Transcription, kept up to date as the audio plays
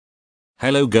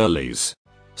Hello girlies.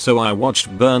 So I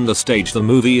watched Burn the Stage the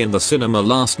movie in the cinema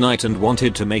last night and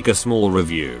wanted to make a small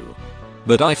review.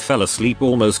 But I fell asleep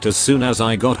almost as soon as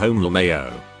I got home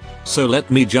LMAO. So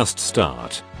let me just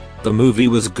start. The movie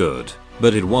was good,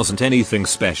 but it wasn't anything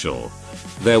special.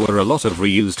 There were a lot of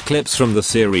reused clips from the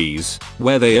series,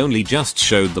 where they only just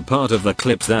showed the part of the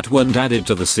clips that weren't added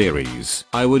to the series.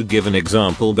 I would give an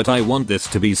example but I want this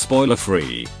to be spoiler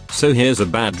free, so here's a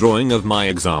bad drawing of my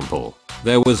example.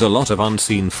 There was a lot of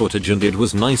unseen footage and it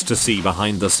was nice to see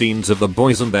behind the scenes of the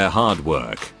boys and their hard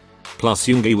work. Plus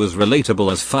Yoongi was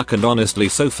relatable as fuck and honestly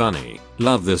so funny.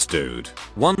 Love this dude.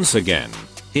 Once again,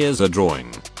 here's a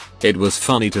drawing. It was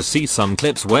funny to see some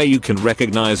clips where you can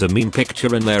recognize a meme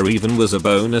picture and there even was a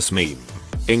bonus meme.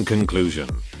 In conclusion,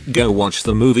 go watch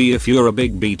the movie if you're a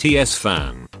big BTS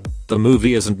fan. The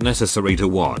movie isn't necessary to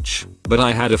watch, but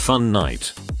I had a fun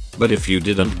night. But if you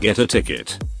didn't get a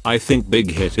ticket, I think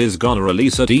Big Hit is gonna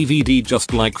release a DVD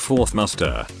just like Fourth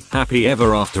Muster, Happy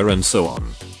Ever After and so on.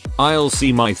 I'll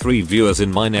see my 3 viewers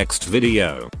in my next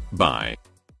video. Bye.